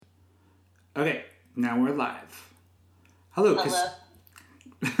Now we're live. Hello, Ed.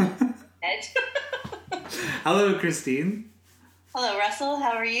 Hello, Christine. Hello, Russell.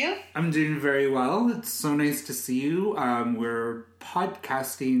 How are you? I'm doing very well. It's so nice to see you. We're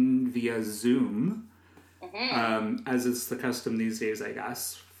podcasting via Zoom, as is the custom these days, I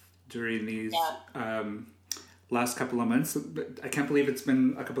guess, during these last couple of months. But I can't believe it's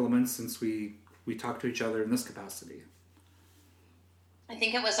been a couple of months since we talked to each other in this capacity. I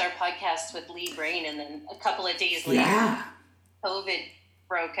think it was our podcast with Lee Brain, and then a couple of days later, COVID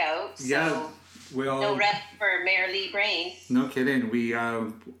broke out. So yeah, no rep for Mayor Lee Brain. No kidding. We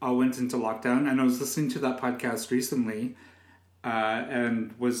all went into lockdown, and I was listening to that podcast recently,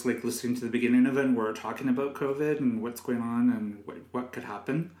 and was listening to the beginning of it, and we're talking about COVID and what's going on and what could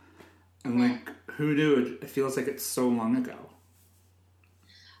happen. And who knew? It feels like it's so long ago.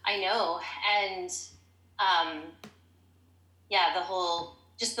 I know, and the whole,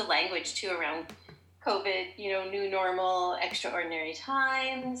 just the language too around COVID, new normal, extraordinary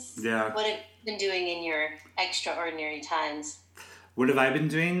times. Yeah. What have you been doing in your extraordinary times? What have I been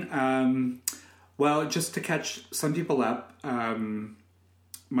doing? Well, just to catch some people up,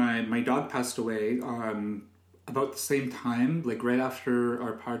 my dog passed away about the same time, right after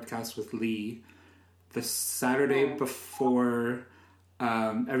our podcast with Lee, the Saturday before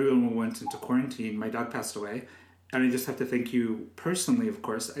everyone went into quarantine. My dog passed away. And I just have to thank you personally, of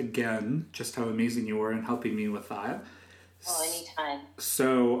course, again, just how amazing you were in helping me with that. Oh, anytime.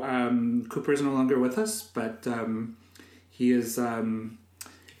 So Cooper is no longer with us, but he is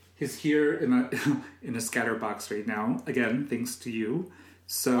he's here in a scatter box right now. Again, thanks to you.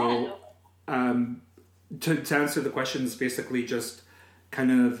 So to answer the questions, basically just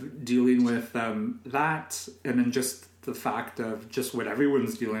kind of dealing with that, and then just the fact of just what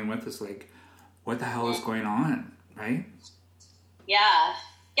everyone's dealing with is what the hell is going on? Right? Yeah,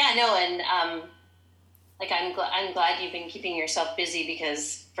 no, and I'm glad you've been keeping yourself busy,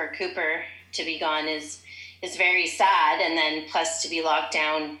 because for Cooper to be gone is very sad, and then plus to be locked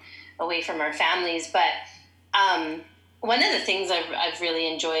down away from our families. But one of the things I've really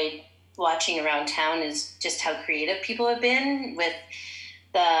enjoyed watching around town is just how creative people have been with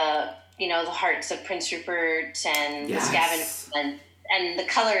the the hearts of Prince Rupert and the scavengers and the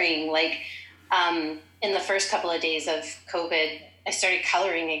coloring. In the first couple of days of COVID, I started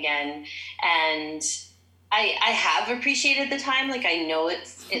coloring again, and I have appreciated the time. I know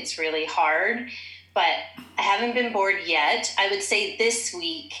it's really hard, but I haven't been bored yet. I would say this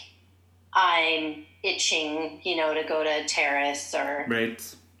week I'm itching, to go to a terrace or to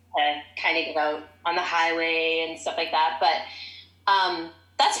kind of get out on the highway and stuff like that. But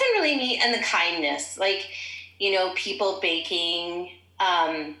that's been really neat, and the kindness, people baking,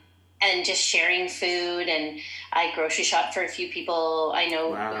 and just sharing food. And I grocery shop for a few people I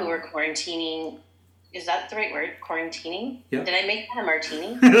know who are quarantining. Is that the right word? Quarantining? Yep. Did I make that a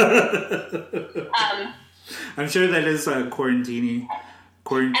martini? I'm sure that is quarantining.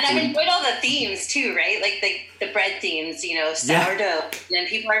 And I've enjoyed all the themes too, right? The bread themes, sourdough. And then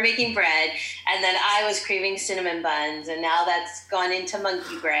people are making bread. And then I was craving cinnamon buns. And now that's gone into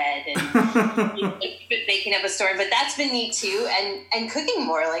monkey bread. And baking up a store. But that's been neat too. And cooking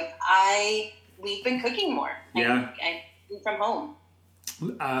more. We've been cooking more. Yeah. I from home.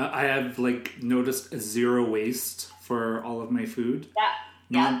 I have noticed a zero waste for all of my food.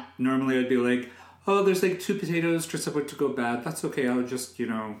 Yeah. Normally I'd be oh, there's 2 potatoes just about to go bad. That's okay. I'll just,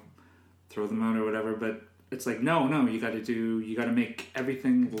 throw them out or whatever. But it's no, you got to make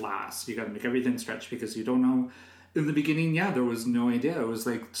everything last. You got to make everything stretch, because you don't know. In the beginning, there was no idea. It was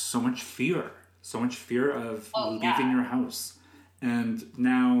so much fear of leaving your house. And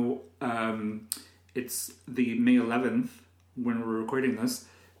now it's the May 11th when we're recording this.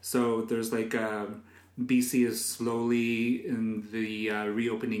 So there's BC is slowly in the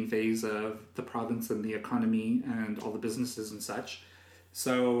reopening phase of the province and the economy and all the businesses and such.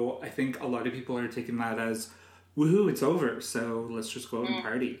 So I think a lot of people are taking that as, woohoo, it's over, so let's just go out and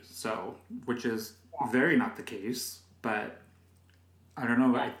party. So, which is very not the case, but I don't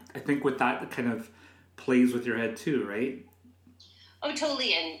know. I think with that, it kind of plays with your head too, right? Oh,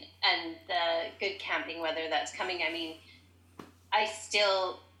 totally. And the good camping weather that's coming. I mean, I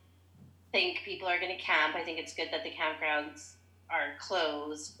still think people are going to camp. I think it's good that the campgrounds are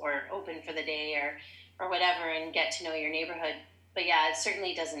closed or open for the day or whatever, and get to know your neighborhood. But it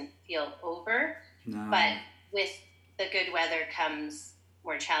certainly doesn't feel over. No. But with the good weather comes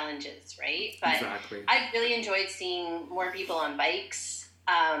more challenges, right? But exactly. I really enjoyed seeing more people on bikes,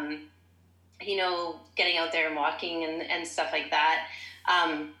 getting out there and walking and stuff like that.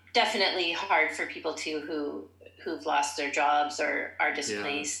 Definitely hard for people too who've lost their jobs or are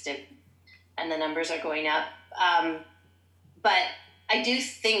displaced. and the numbers are going up. But I do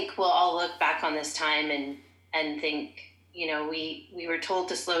think we'll all look back on this time and think, we were told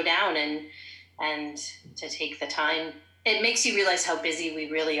to slow down and to take the time. It makes you realize how busy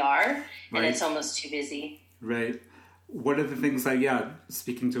we really are, and it's almost too busy. Right. One of the things that,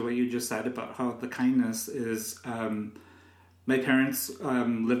 speaking to what you just said about how the kindness is, my parents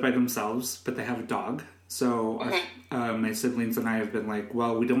live by themselves, but they have a dog. So my siblings and I have been like,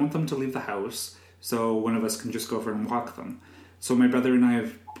 well, we don't want them to leave the house, so one of us can just go over and walk them. So my brother and I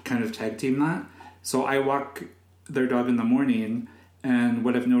have kind of tag teamed that. So I walk their dog in the morning, and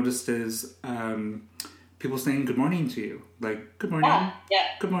what I've noticed is people saying good morning to you, like good morning,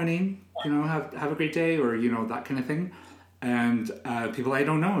 good morning, have a great day, or that kind of thing. And people I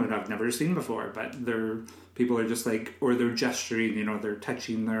don't know and I've never seen before, but people are just like, or they're gesturing, they're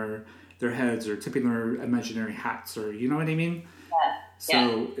touching their heads or tipping their imaginary hats, or you know what I mean.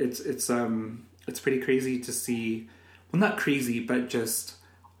 So it's pretty crazy to see. Well, not crazy, but just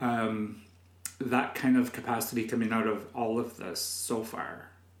that kind of capacity coming out of all of this so far.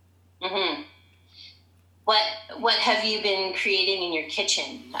 Mm-hmm. What have you been creating in your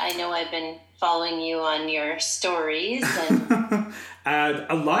kitchen? I know I've been following you on your stories. And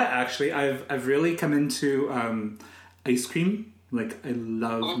a lot, actually. I've really come into ice cream. Like, I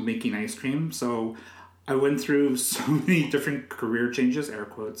love making ice cream. So I went through so many different career changes, air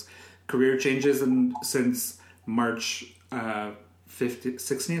quotes, and since March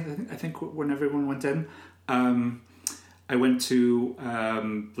 16th, I think when everyone went in. I went to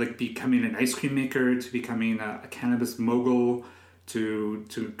becoming an ice cream maker, to becoming a cannabis mogul,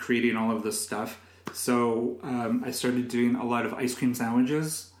 to creating all of this stuff. So I started doing a lot of ice cream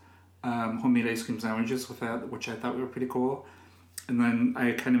sandwiches, homemade ice cream sandwiches with that, which I thought were pretty cool. And then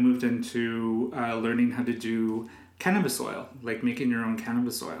I kind of moved into learning how to do cannabis oil, like making your own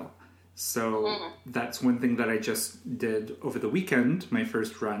cannabis oil. So that's one thing that I just did over the weekend, my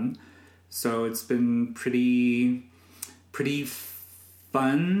first run. So it's been pretty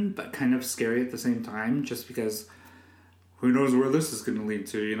fun, but kind of scary at the same time, just because who knows where this is going to lead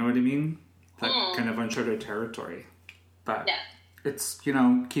to, you know what I mean? That kind of uncharted territory. But it's,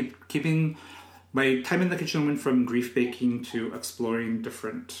 keeping my time in the kitchen went from grief baking to exploring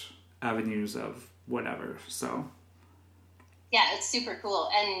different avenues of whatever, so. Yeah, it's super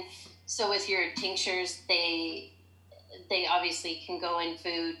cool. And so with your tinctures, they obviously can go in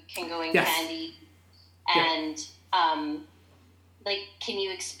food, can go in candy, and can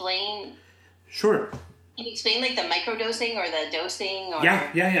you explain? Sure. Can you explain the microdosing or the dosing? Or...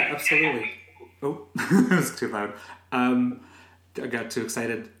 Yeah, absolutely. Oh, it's too loud. I got too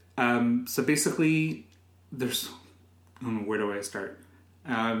excited. So basically, where do I start?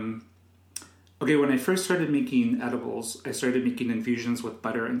 Okay, when I first started making edibles, I started making infusions with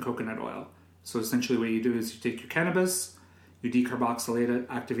butter and coconut oil. So essentially what you do is you take your cannabis, you decarboxylate it,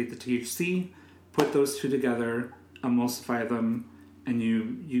 activate the THC, put those two together, emulsify them, and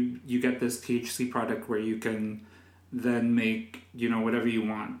you get this THC product where you can then make, whatever you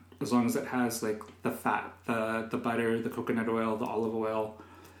want, as long as it has the fat, the butter, the coconut oil, the olive oil,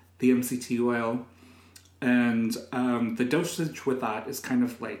 the MCT oil. And the dosage with that is kind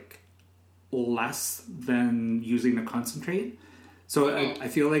of less than using a concentrate. So I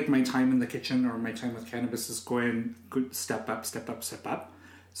feel like my time in the kitchen or my time with cannabis is going step up.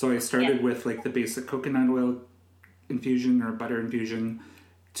 So I started with the basic coconut oil infusion or butter infusion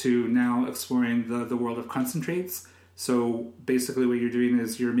to now exploring the world of concentrates. So basically what you're doing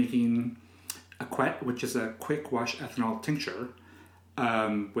is you're making a QET, which is a quick wash ethanol tincture,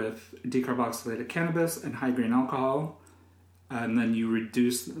 with decarboxylated cannabis and high grain alcohol. And then you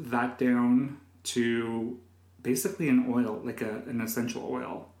reduce that down to basically an oil, an essential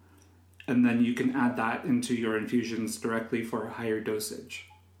oil. And then you can add that into your infusions directly for a higher dosage.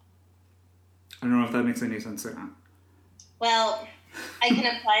 I don't know if that makes any sense or not. Well, I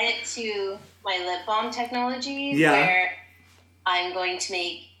can apply it to my lip balm technology, where I'm going to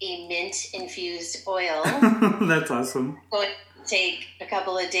make a mint-infused oil. That's awesome. Going to take a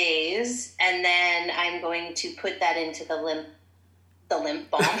couple of days, and then I'm going to put that into the lip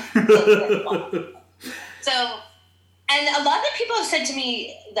balm. So, and a lot of people have said to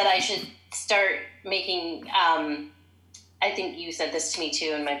me that I should start making, I think you said this to me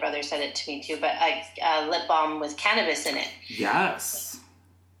too, and my brother said it to me too, but lip balm with cannabis in it. Yes.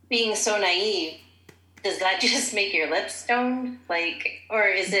 Being so naive, does that just make your lips stoned?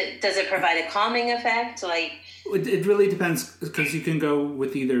 Or does it provide a calming effect? It really depends, because you can go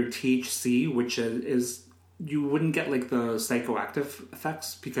with either THC, which is you wouldn't get the psychoactive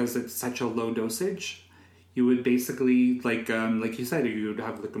effects because it's such a low dosage. you would basically, like you said, you would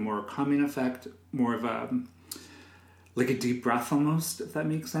have like a more calming effect, more of a, like a deep breath almost, if that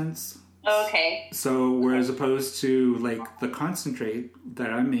makes sense. Okay. So whereas opposed to like the concentrate that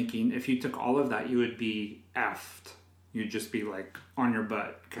I'm making, if you took all of that, you would be effed. You'd just be like on your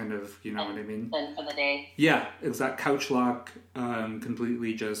butt, kind of, you know what I mean? Done for the day. Yeah, exact couch lock,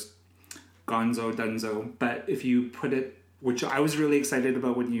 completely just gonzo, dunzo. But if you put it, which I was really excited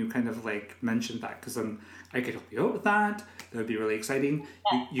about when you kind of like mentioned that, because I could help you out with that. That would be really exciting.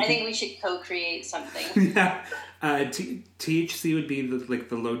 Yeah, I think we should co-create something. Yeah. THC would be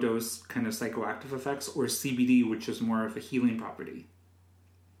the low dose kind of psychoactive effects, or CBD, which is more of a healing property.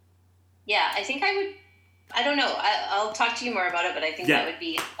 Yeah, I think I don't know. I'll talk to you more about it, but I think that would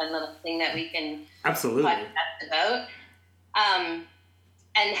be another thing that we can absolutely podcast about.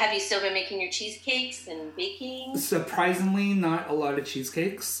 And have you still been making your cheesecakes and baking? Surprisingly, not a lot of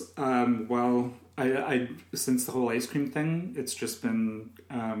cheesecakes. Well, I since the whole ice cream thing, it's just been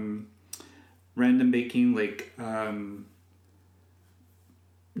random baking, like one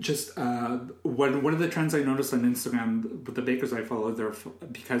of the trends I noticed on Instagram with the bakers I follow,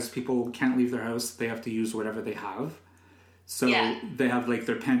 because people can't leave their house, they have to use whatever they have. So they have like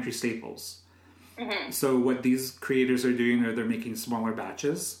their pantry staples. Mm-hmm. So what these creators are doing they're making smaller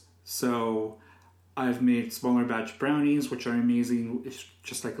batches. So I've made smaller batch brownies, which are amazing. It's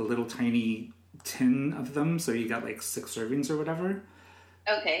just like a little tiny tin of them. So you got like 6 servings or whatever.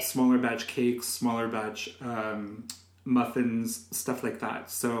 Okay. Smaller batch cakes, smaller batch muffins, stuff like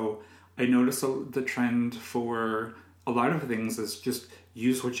that. So I noticed the trend for a lot of things is just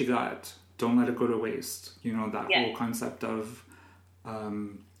use what you got. Don't let it go to waste. You know, that whole concept of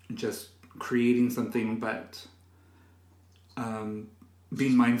just creating something, but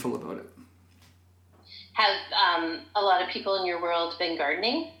being mindful about it. Have a lot of people in your world been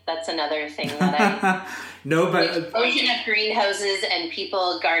gardening? That's another thing that no, but explosion of greenhouses and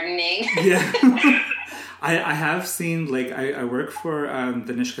people gardening. Yeah. I have seen, like, I work for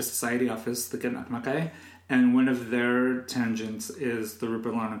the Nishka Society office, the Ganakmakai, and one of their tangents is the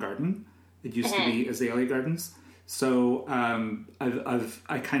Rupalana Garden. It used to be Azalea Gardens. So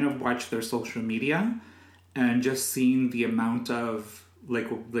I kind of watched their social media and just seen the amount of, like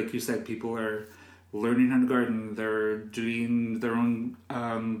you said, people are learning how to garden. They're doing their own,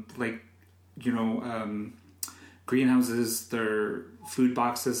 greenhouses, their food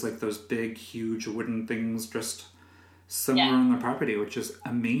boxes, like those big, huge wooden things just somewhere on their property, which is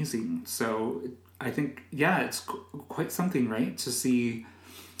amazing. So I think, it's quite something, right? To see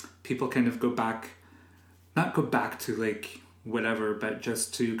people kind of not go back to like whatever, but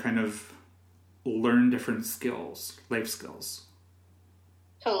just to kind of learn different skills, life skills.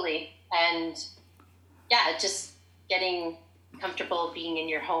 Totally. And just getting comfortable being in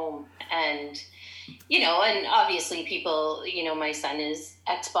your home and, and obviously people, my son is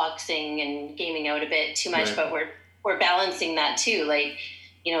Xboxing and gaming out a bit too much, right. But we're balancing that too. Like,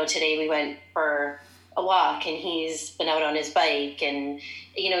 today we went for a walk and he's been out on his bike and,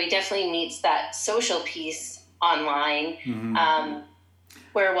 he definitely meets that social piece online. Mm-hmm.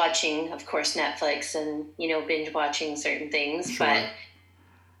 We're watching, of course, Netflix and, binge watching certain things, sure. But,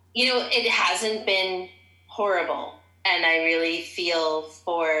 it hasn't been horrible. And I really feel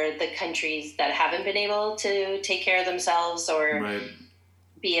for the countries that haven't been able to take care of themselves or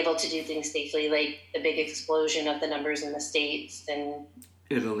be able to do things safely, like the big explosion of the numbers in the States and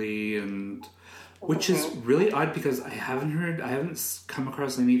Italy, and which is really odd because I haven't come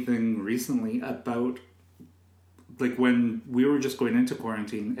across anything recently about, like, when we were just going into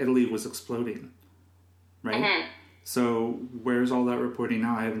quarantine, Italy was exploding, right? Mm-hmm. So where's all that reporting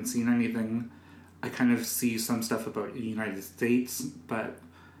now? I haven't seen anything. I kind of see some stuff about the United States, but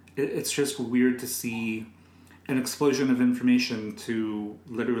it's just weird to see an explosion of information to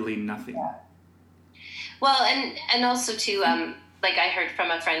literally nothing. Yeah. Well, and also too, like I heard from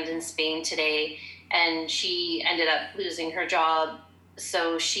a friend in Spain today, and she ended up losing her job.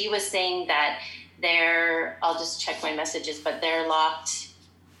 So she was saying that I'll just check my messages, but their lockdown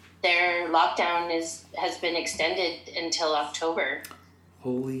has been extended until October.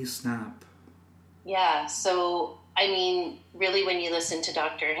 Holy snap. Yeah, so, I mean, really when you listen to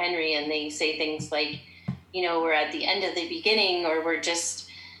Dr. Henry and they say things like, we're at the end of the beginning or we're just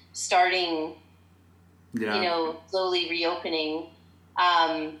starting, slowly reopening,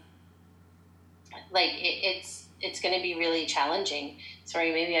 it's going to be really challenging.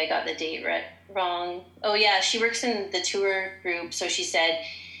 Sorry, maybe I got the date wrong. Oh, yeah, she works in the tour group, so she said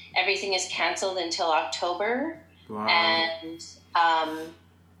everything is canceled until October. Wow. And,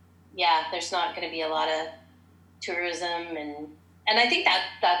 there's not going to be a lot of tourism and And I think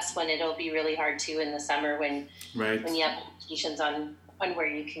that's when it'll be really hard too in the summer when you have limitations on where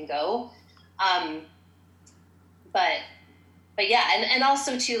you can go. But yeah, and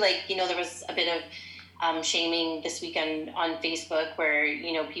also too, like, there was a bit of shaming this weekend on Facebook where,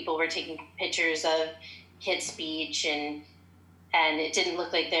 people were taking pictures of hit speech and it didn't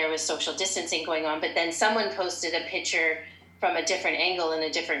look like there was social distancing going on. But then someone posted a picture from a different angle and a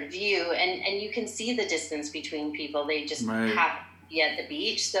different view, and you can see the distance between people. They just happen to be at the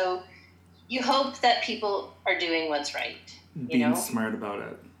beach. So you hope that people are doing what's right. Being smart about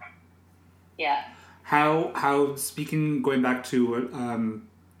it. Yeah. How speaking, going back to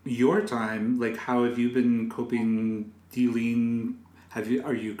your time, like, how have you been coping, dealing?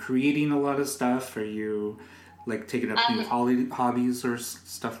 Are you creating a lot of stuff? Are you like taking up new hobbies or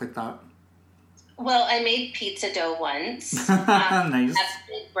stuff like that? Well, I made pizza dough once. Nice.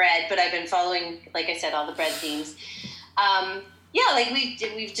 That's bread, but I've been following, like I said, all the bread themes. Yeah, like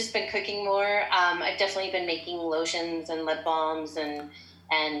we've just been cooking more. I've definitely been making lotions and lip balms and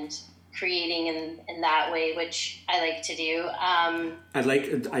creating in that way, which I like to do.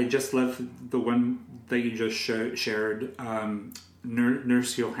 I just love the one that you just shared.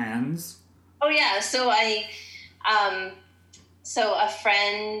 Nurse your hands. Oh yeah, so a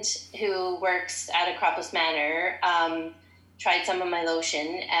friend who works at Acropolis Manor tried some of my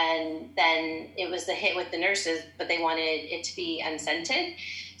lotion, and then it was the hit with the nurses, but they wanted it to be unscented.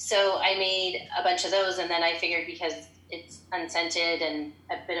 So I made a bunch of those, and then I figured because it's unscented and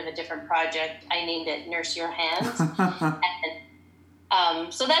a bit of a different project, I named it Nurse Your Hands.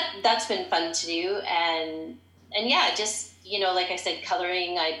 And so that's been fun to do. And yeah, just, like I said,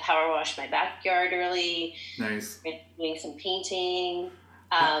 coloring. I power washed my backyard early. Nice. Doing some painting.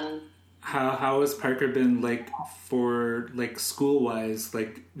 How has Parker been, like, for, like, school-wise?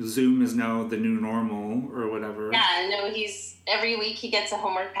 Like, Zoom is now the new normal or whatever. Yeah, no, every week he gets a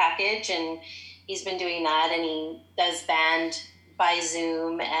homework package, and he's been doing that, and he does band by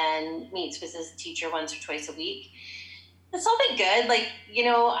Zoom and meets with his teacher once or twice a week. It's all been good. Like,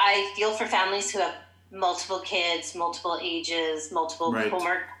 I feel for families who have multiple kids, multiple ages, multiple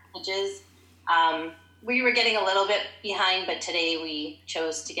homework packages. We were getting a little bit behind, but today we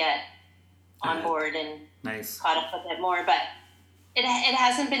chose to get on board and caught up a bit more. But it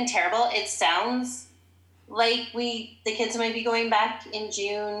hasn't been terrible. It sounds like the kids might be going back in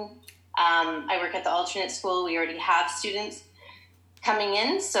June. I work at the alternate school. We already have students coming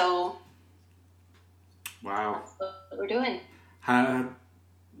in, so wow, that's what we're doing.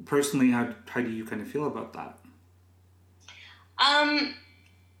 Personally, how do you kind of feel about that?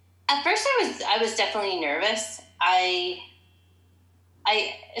 At first I was definitely nervous. I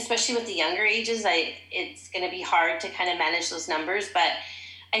especially with the younger ages, it's going to be hard to kind of manage those numbers, but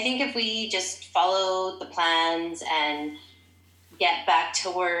I think if we just follow the plans and get back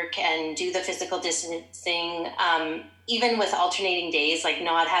to work and do the physical distancing, even with alternating days, like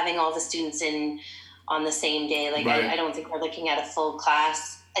not having all the students in on the same day, like I don't think we're looking at a full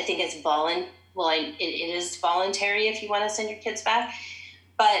class. I think it's it is voluntary if you want to send your kids back,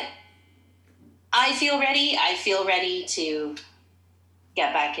 but I feel ready. I feel ready to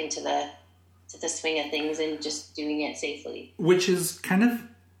get back into the swing of things and just doing it safely. Which is kind of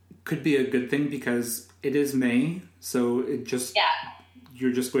could be a good thing because it is May, so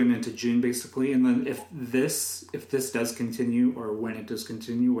you're just going into June basically, and then if this does continue, or when it does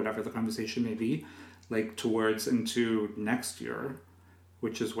continue, whatever the conversation may be, like towards into next year,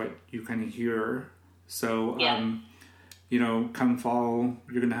 which is what you kind of hear. So come fall,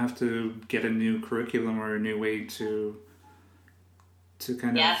 you're gonna have to get a new curriculum or a new way to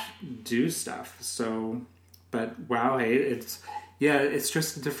kind of do stuff. So, but wow, hey, it's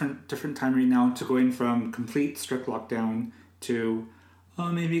just a different time right now to going from complete strict lockdown to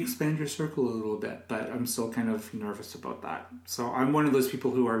maybe expand your circle a little bit. But I'm still kind of nervous about that. So I'm one of those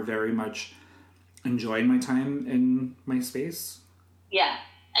people who are very much enjoying my time in my space. Yeah,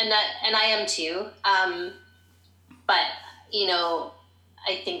 and I am too. But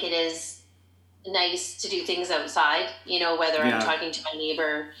I think it is nice to do things outside, whether I'm talking to my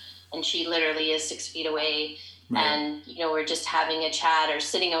neighbor and she literally is 6 feet away, and, we're just having a chat or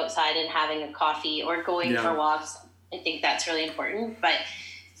sitting outside and having a coffee or going for walks. I think that's really important. But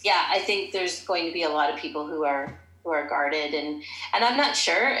yeah, I think there's going to be a lot of people who are guarded, and I'm not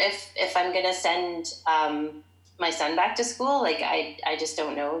sure if I'm going to send my son back to school. Like, I just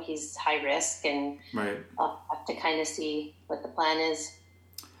don't know. He's high risk, and I'll have to kind of see what the plan is.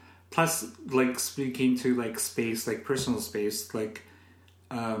 Plus, like, speaking to, like, space, like personal space, like,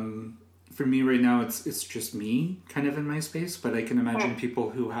 for me right now, it's just me kind of in my space, but I can imagine people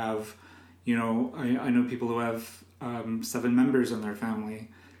who have, I know people who have 7 members in their family,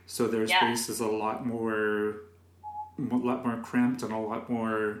 so their space is a lot more cramped and a lot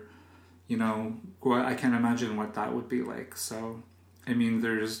more, I can't imagine what that would be like. So, I mean,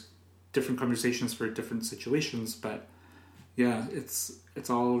 there's different conversations for different situations, but yeah, it's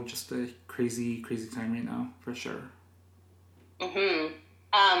all just a crazy time right now, for sure.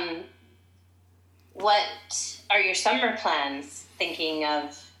 What are your summer plans? Thinking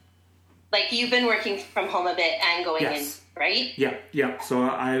of, like, you've been working from home a bit and going in, right? Yeah. So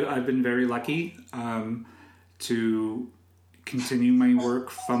I've been very lucky to continue my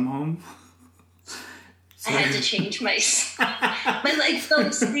work from home. So, I had to change my legs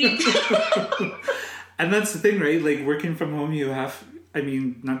don't sleep. And that's the thing, right? Like, working from home, you have, I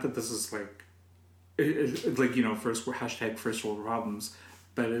mean, not that this is like first world problems,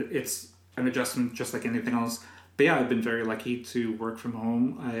 but it's an adjustment just like anything else. But yeah, I've been very lucky to work from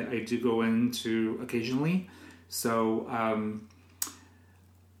home. I do go into occasionally. So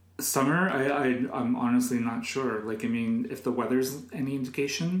summer, I'm honestly not sure. Like, I mean, if the weather's any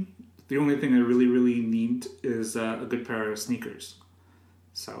indication, the only thing I really, really need is a good pair of sneakers.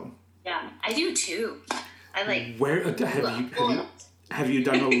 So yeah, I do too. I like. Where have you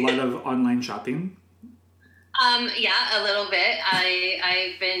done a lot of online shopping? Yeah, a little bit.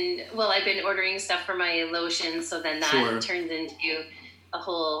 I've been ordering stuff for my lotion, so then that turned into a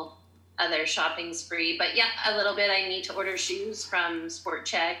whole other shopping spree. But yeah, a little bit. I need to order shoes from Sport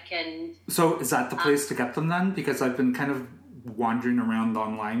Check, and so is that the place to get them then? Because I've been kind of wandering around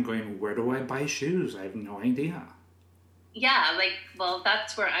online, going, where do I buy shoes? I have no idea. Yeah,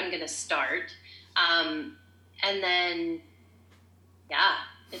 that's where I'm gonna start, and then yeah,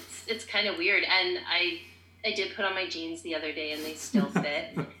 it's kind of weird, and I did put on my jeans the other day and they still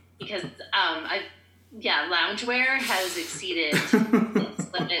fit because loungewear has exceeded its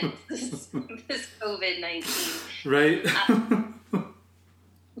limits this COVID-19. Right.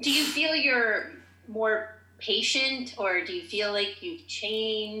 Do you feel you're more patient, or do you feel like you've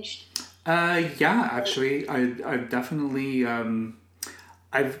changed? Yeah, actually, I've definitely, to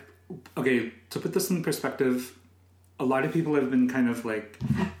put this in perspective, a lot of people have been kind of like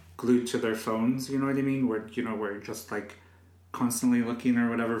glued to their phones, you know what I mean? We're just like constantly looking or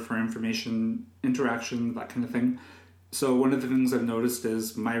whatever for information, interaction, that kind of thing. So one of the things I've noticed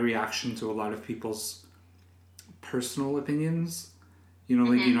is my reaction to a lot of people's personal opinions.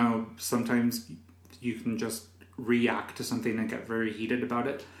 Sometimes you can just react to something and get very heated about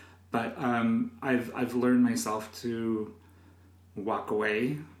it. But I've learned myself to walk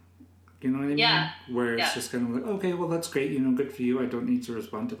away. You know what I mean? Yeah. Where it's just kind of like, okay, well, that's great. Good for you. I don't need to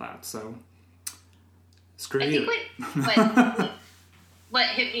respond to that. So, screw you. I think what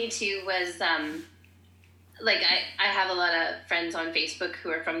hit me too was, I have a lot of friends on Facebook who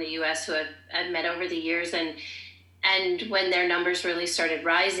are from the U.S. who I've met over the years, and when their numbers really started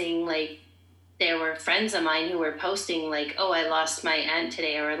rising, like, there were friends of mine who were posting like, oh, I lost my aunt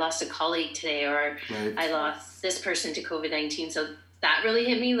today, or I lost a colleague today, or I lost this person to COVID-19. So that really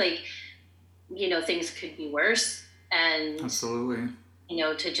hit me, like, things could be worse, and absolutely,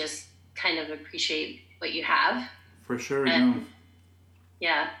 to just kind of appreciate what you have. For sure. And,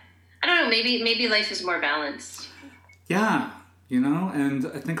 yeah. I don't know, maybe life is more balanced. Yeah. And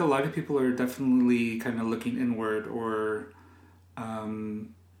I think a lot of people are definitely kind of looking inward, or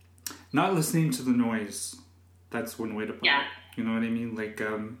not listening to the noise. That's one way to put it. You know what I mean? Like,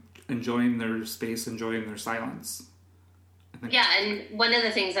 enjoying their space, enjoying their silence. Yeah, and one of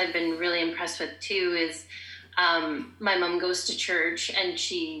the things I've been really impressed with, too, is my mom goes to church, and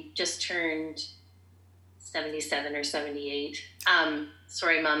she just turned 77 or 78.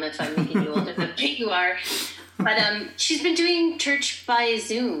 Sorry, Mom, if I'm making you older than you are. But she's been doing church by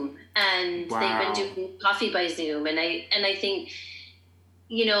Zoom, and they've been doing coffee by Zoom. And I think,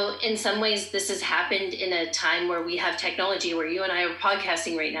 in some ways this has happened in a time where we have technology, where you and I are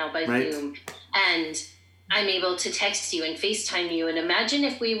podcasting right now by Zoom. And I'm able to text you and FaceTime you. And imagine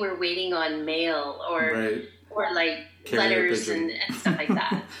if we were waiting on mail or like letters and stuff like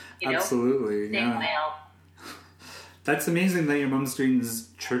that. Absolutely, yeah. Mail. That's amazing that your mom's doing this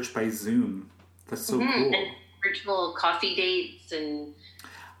church by Zoom. That's so cool. And virtual coffee dates, and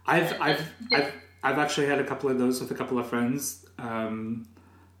I've actually had a couple of those with a couple of friends.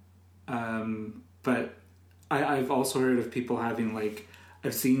 But I've also heard of people having, like,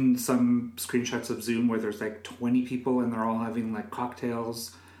 I've seen some screenshots of Zoom where there's like 20 people and they're all having like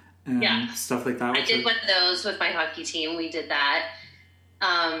cocktails and stuff like that. I did one of those with my hockey team. We did that.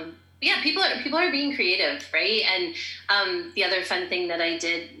 People are being creative, right? And the other fun thing that I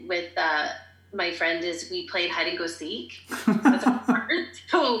did with my friend is we played hide and go seek.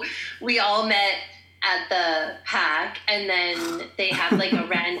 So we all met at the pack, and then they have like a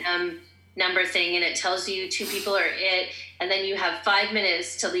random number thing, and it tells you 2 people are it, and then you have 5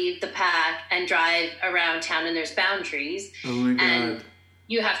 minutes to leave the pack and drive around town, and there's boundaries. Oh my God. And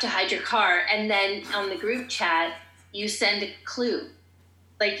you have to hide your car, and then on the group chat you send a clue,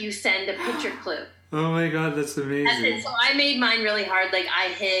 like you send a picture clue. Oh my God, that's amazing. So I made mine really hard. Like I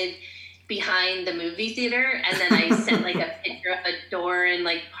hid behind the movie theater, and then I sent like a picture of a door in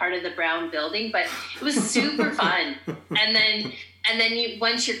like part of the brown building, but it was super fun. And then you,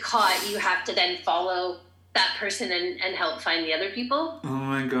 once you're caught, you have to then follow that person and help find the other people. Oh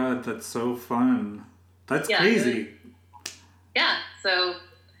my God, that's so fun. That's crazy. Yeah, so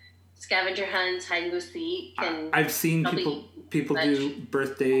scavenger hunts, hide and go seek, and I've seen people do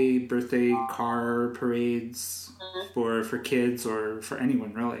birthday car parades for kids or for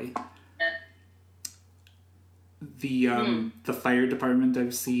anyone really. The fire department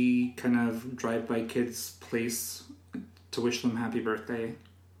I've seen kind of drive by kids' place to wish them happy birthday.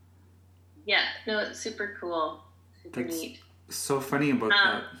 Yeah, no, it's super cool. Super That's neat. So funny about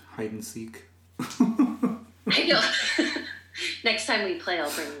that hide and seek. I know. Next time we play,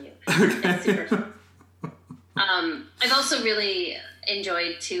 I'll bring you. Okay. It's super fun. I've also really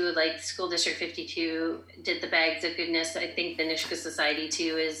enjoyed too, like School District 52 did the bags of goodness. I think the Nishka Society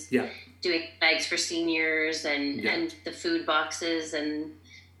too is doing bags for seniors and the food boxes and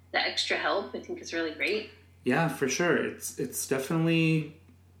the extra help. I think is really great. Yeah, for sure. It's definitely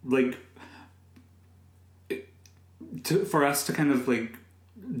like for us to kind of like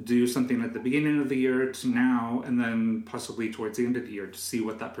do something at the beginning of the year to now, and then possibly towards the end of the year to see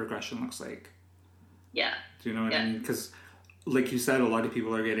what that progression looks like. Yeah. Do you know what I mean? Because, like you said, a lot of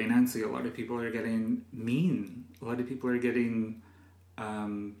people are getting antsy. A lot of people are getting mean. A lot of people are getting...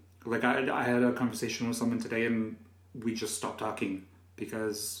 like, I had a conversation with someone today, and we just stopped talking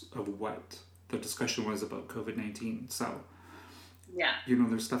because of what the discussion was about COVID-19. So, yeah. You know,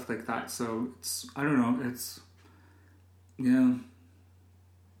 there's stuff like that. So, it's... I don't know. It's... Yeah.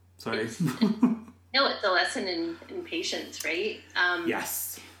 Sorry. No, it's a lesson in patience, right?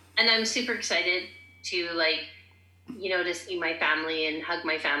 Yes. And I'm super excited to, like, you know, to see my family and hug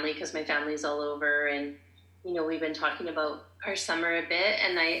my family because my family's all over. And, you know, we've been talking about our summer a bit.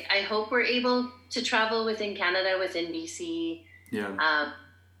 And I hope we're able to travel within Canada, within BC. Yeah.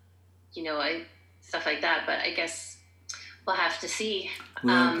 You know, stuff like that. But I guess we'll have to see.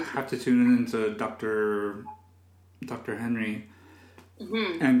 We'll have to tune in to Dr. Henry.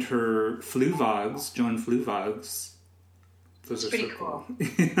 Mm-hmm. And her flu vogs, Joan flu vogs. Those are pretty so cool.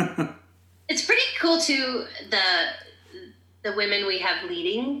 Yeah. It's pretty cool too. The women we have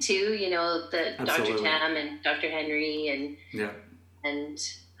leading too. You know, the Absolutely. Dr. Tam and Dr. Henry and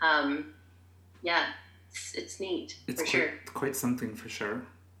it's neat. It's quite something for sure.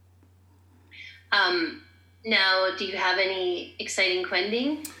 Now, do you have any exciting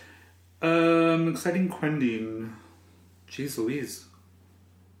Quending? Exciting Quending. Jeez Louise.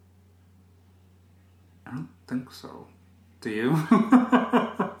 I don't think so. Do you?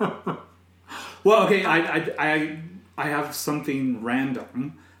 Well, okay. I have something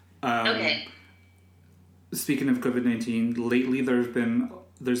random. Okay. Speaking of COVID-19, lately there's been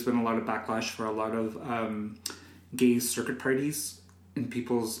a lot of backlash for a lot of gay circuit parties in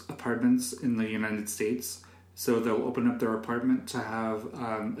people's apartments in the United States. So they'll open up their apartment to have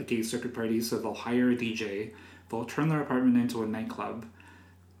a gay circuit party. So they'll hire a DJ. They'll turn their apartment into a nightclub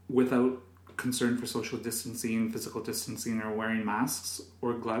without concern for social distancing, physical distancing, or wearing masks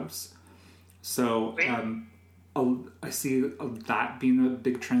or gloves. So I see that being a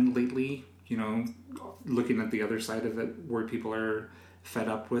big trend lately, you know, looking at the other side of it where people are fed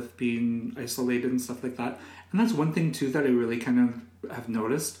up with being isolated and stuff like that. And that's one thing too that I really kind of have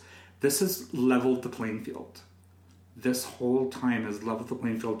noticed. This has leveled the playing field. This whole time has leveled the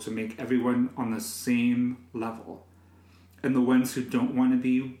playing field to make everyone on the same level. And the ones who don't want to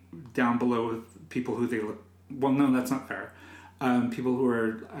be down below with people who they look... Well, no, that's not fair. People who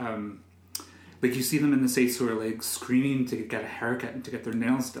are... like, you see them in the States who are, like, screaming to get a haircut and to get their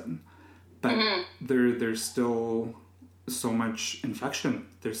nails done. But there's still so much infection.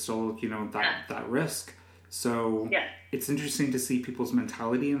 There's still, you know, that risk. So it's interesting to see people's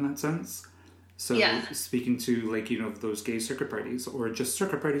mentality in that sense. So speaking to, like, you know, those gay circuit parties or just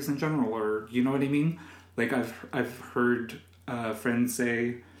circuit parties in general, or, you know what I mean? Like, I've heard friends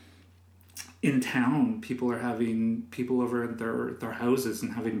say in town people are having people over at their houses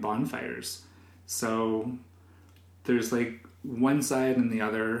and having bonfires. So there's like one side and the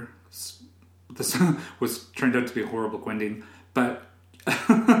other. This turned out to be a horrible Quending, but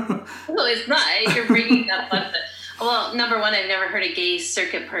no, it's not. You're bringing up well, number one, I've never heard of gay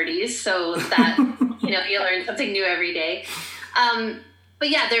circuit parties, so that You learn something new every day. But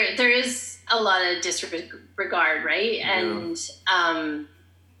yeah, there is a lot of disregard, right? And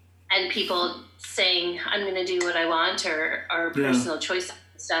people saying, I'm going to do what I want, or personal choice and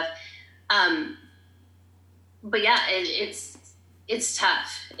stuff. But yeah, it's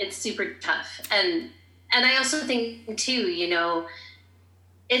tough. It's super tough. And I also think too,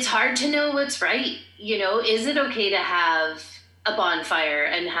 it's hard to know what's right. Is it okay to have a bonfire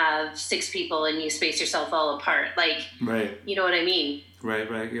and have 6 people and you space yourself all apart? Like, right. You know what I mean? Right.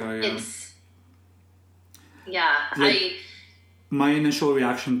 Yeah. It's, my initial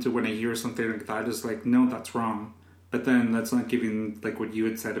reaction to when I hear something like that is like, no, that's wrong. But then that's not giving, like what you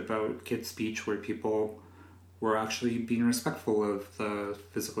had said about kids' speech, where people were actually being respectful of the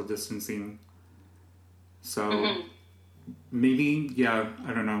physical distancing. So maybe, I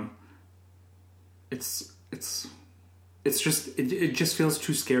don't know. It just feels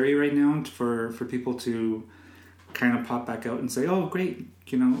too scary right now for people to kind of pop back out and say, oh, great,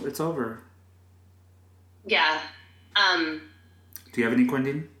 it's over. Yeah. Do you have any,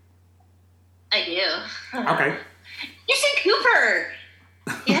 Quending? I do. Okay. Anderson Cooper!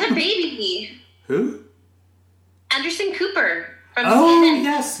 He had a baby. Who? Anderson Cooper from CNN.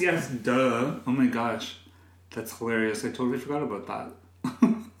 Yes, duh. Oh my gosh. That's hilarious. I totally forgot about that.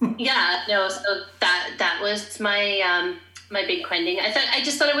 Yeah, no, so that was my my big Quending. I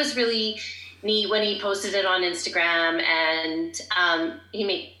just thought it was really neat when he posted it on Instagram, and he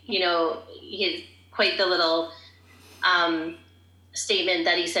made, he had quite the little statement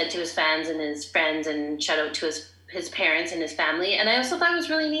that he said to his fans and his friends, and shout out to his parents and his family. And I also thought it was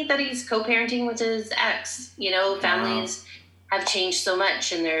really neat that he's co-parenting with his ex. Families have changed so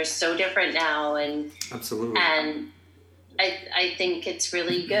much and they're so different now, and absolutely. And I think it's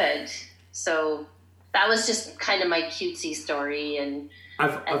really good. So that was just kind of my cutesy story, and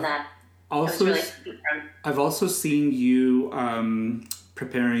I've also seen you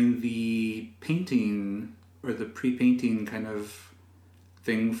preparing the painting or the pre-painting kind of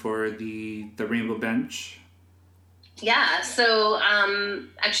thing for the Rainbow Bench. Yeah, so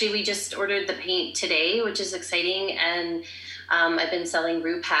actually we just ordered the paint today, which is exciting, and I've been selling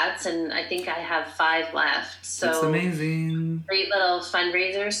Roo hats, and I think I have 5 left. So that's amazing. Great little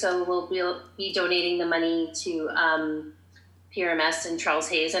fundraiser. So we'll be donating the money to PRMS and Charles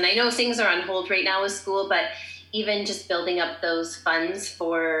Hayes. And I know things are on hold right now with school, but even just building up those funds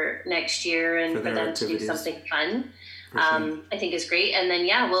for next year and for them to do something fun, I think is great. And then,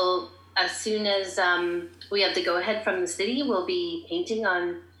 we'll, as soon as we have the go-ahead from the city, we'll be painting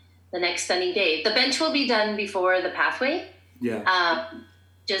on the next sunny day. The bench will be done before the pathway. Yeah.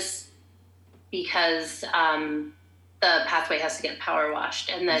 Just because the pathway has to get power washed.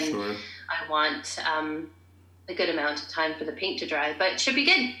 And then I want a good amount of time for the paint to dry. But it should be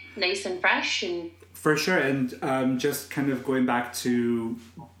good. Nice and fresh. And for sure. And just kind of going back to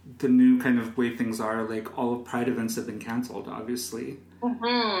the new kind of way things are, like all of Pride events have been canceled, obviously.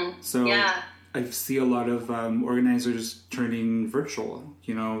 Mm-hmm. So I see a lot of organizers turning virtual,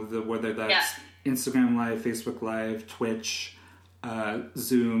 whether that's Instagram Live, Facebook Live, Twitch,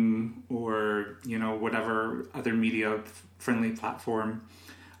 Zoom, or, whatever other media-friendly platform.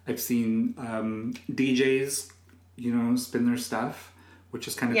 I've seen DJs, spin their stuff, which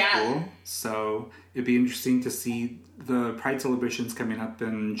is kind of cool. So it'd be interesting to see the Pride celebrations coming up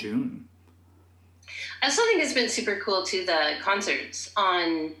in June. I also think it's been super cool, too, the concerts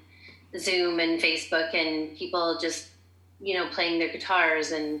on Zoom and Facebook, and people just, playing their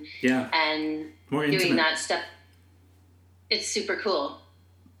guitars and more doing intimate. that stuff. It's super cool.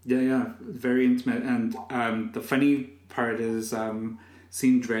 Yeah, very intimate. And the funny part is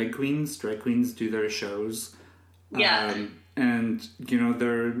seeing drag queens do their shows. And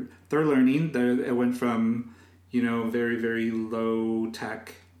they're learning. It went from very, very low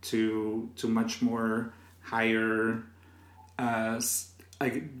tech to much more higher.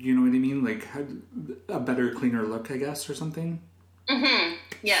 You know what I mean? Like a better, cleaner look, I guess, or something. Mm-hmm.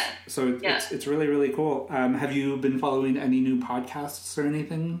 Yeah. So it's really, really cool. Have you been following any new podcasts or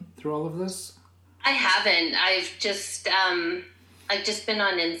anything through all of this? I haven't. I've just been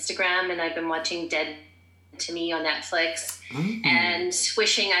on Instagram, and I've been watching Dead to Me on Netflix, and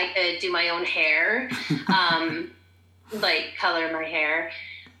wishing I could do my own hair, like color my hair.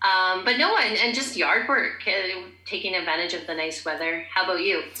 But no, and just yard work, taking advantage of the nice weather. How about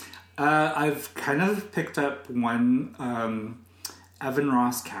you? I've kind of picked up one, Evan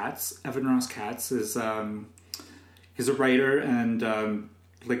Ross Katz. Evan Ross Katz is he's a writer and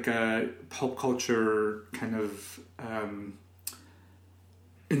like a pulp culture kind of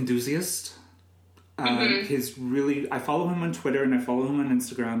enthusiast. He's really, I follow him on Twitter and I follow him on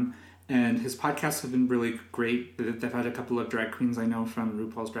Instagram, And his podcasts have been really great. They've had a couple of drag queens I know from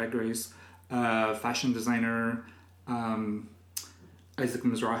RuPaul's Drag Race, fashion designer Isaac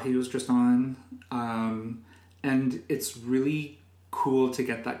Mizrahi was just on, and it's really cool to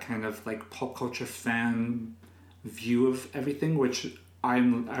get that kind of like pop culture fan view of everything, which I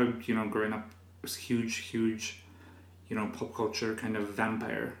growing up was huge, pop culture kind of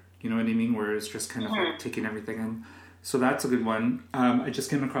vampire, you know what I mean, where it's just kind of like taking everything in. So that's a good one. I just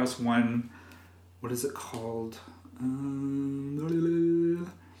came across one, what is it called?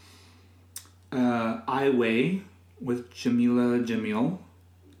 I Weigh with Jamila Jamil.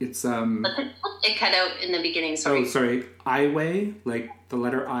 It's it cut out in the beginning, sorry. Oh, sorry. I Weigh, like the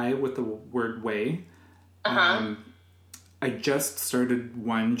letter I with the word way. I just started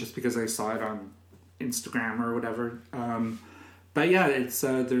one just because I saw it on Instagram or whatever. But yeah, it's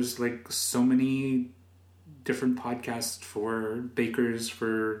there's like so many different podcasts for bakers,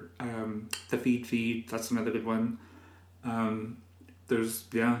 for the feed. That's another good one. There's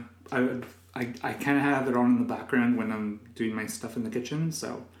I kind of have it on in the background when I'm doing my stuff in the kitchen,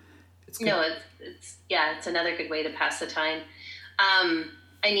 so it's good. No, it's another good way to pass the time. I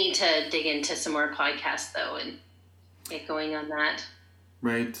need to dig into some more podcasts though and get going on that.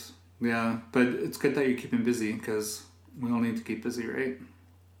 Right. Yeah, but it's good that you're keeping busy because we all need to keep busy, right?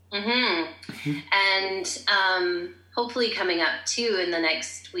 And hopefully coming up too in the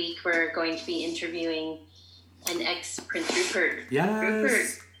next week, we're going to be interviewing an ex-Prince Rupert.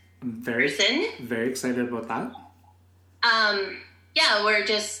 Yes. I'm very excited about that. Yeah, we're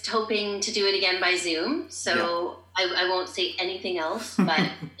just hoping to do it again by Zoom. So I won't say anything else,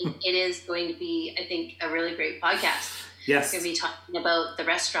 but it is going to be, I think, a really great podcast. Yes. We're going to be talking about the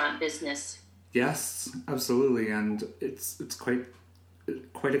restaurant business. Yes, absolutely. And it's quite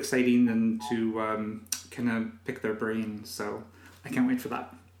exciting and to kind of pick their brain. So I can't wait for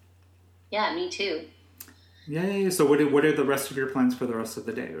that. Yeah, me too. Yay. So what are the rest of your plans for the rest of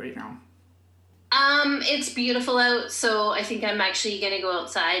the day right now? It's beautiful out, so I think I'm actually going to go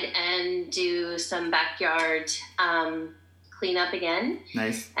outside and do some backyard cleanup again.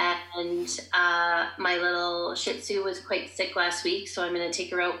 Nice. And my little Shih Tzu was quite sick last week, so I'm going to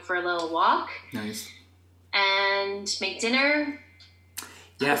take her out for a little walk. Nice. And make dinner.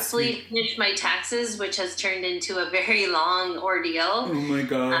 Yes. Hopefully finish my taxes, which has turned into a very long ordeal. Oh my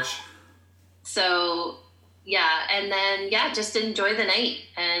gosh. So, yeah, and then, just enjoy the night.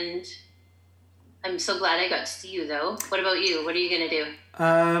 And I'm so glad I got to see you, though. What about you? What are you going to do?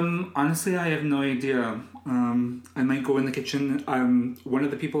 Honestly, I have no idea. I might go in the kitchen. One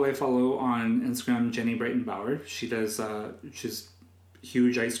of the people I follow on Instagram, Jenny Brighton Bauer, she does, she's a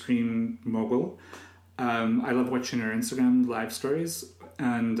huge ice cream mogul. I love watching her Instagram live stories.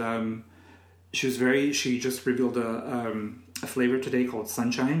 And she just revealed a flavor today called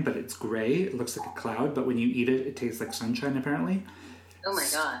Sunshine, but it's gray. It looks like a cloud, but when you eat it, it tastes like sunshine, apparently. Oh my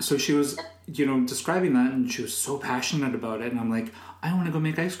God. So she was, describing that, and she was so passionate about it. And I'm like, I want to go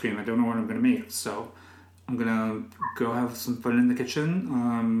make ice cream. I don't know what I'm going to make. So I'm going to go have some fun in the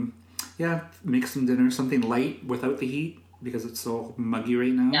kitchen. Make some dinner, something light without the heat because it's so muggy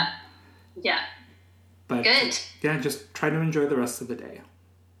right now. Yeah. But good. Yeah, just try to enjoy the rest of the day.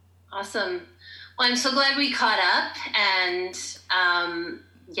 Awesome. Well, I'm so glad we caught up, and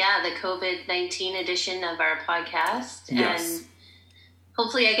the COVID-19 edition of our podcast. Yes. And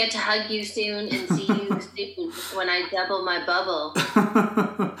hopefully I get to hug you soon and see you soon when I double my bubble.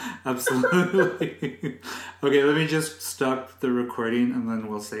 Absolutely. Okay, let me just stop the recording and then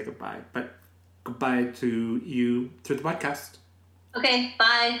we'll say goodbye. But goodbye to you through the podcast. Okay,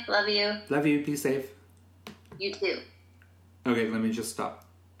 bye. Love you. Love you. Be safe. You too. Okay, let me just stop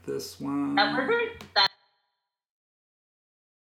this one. That worked?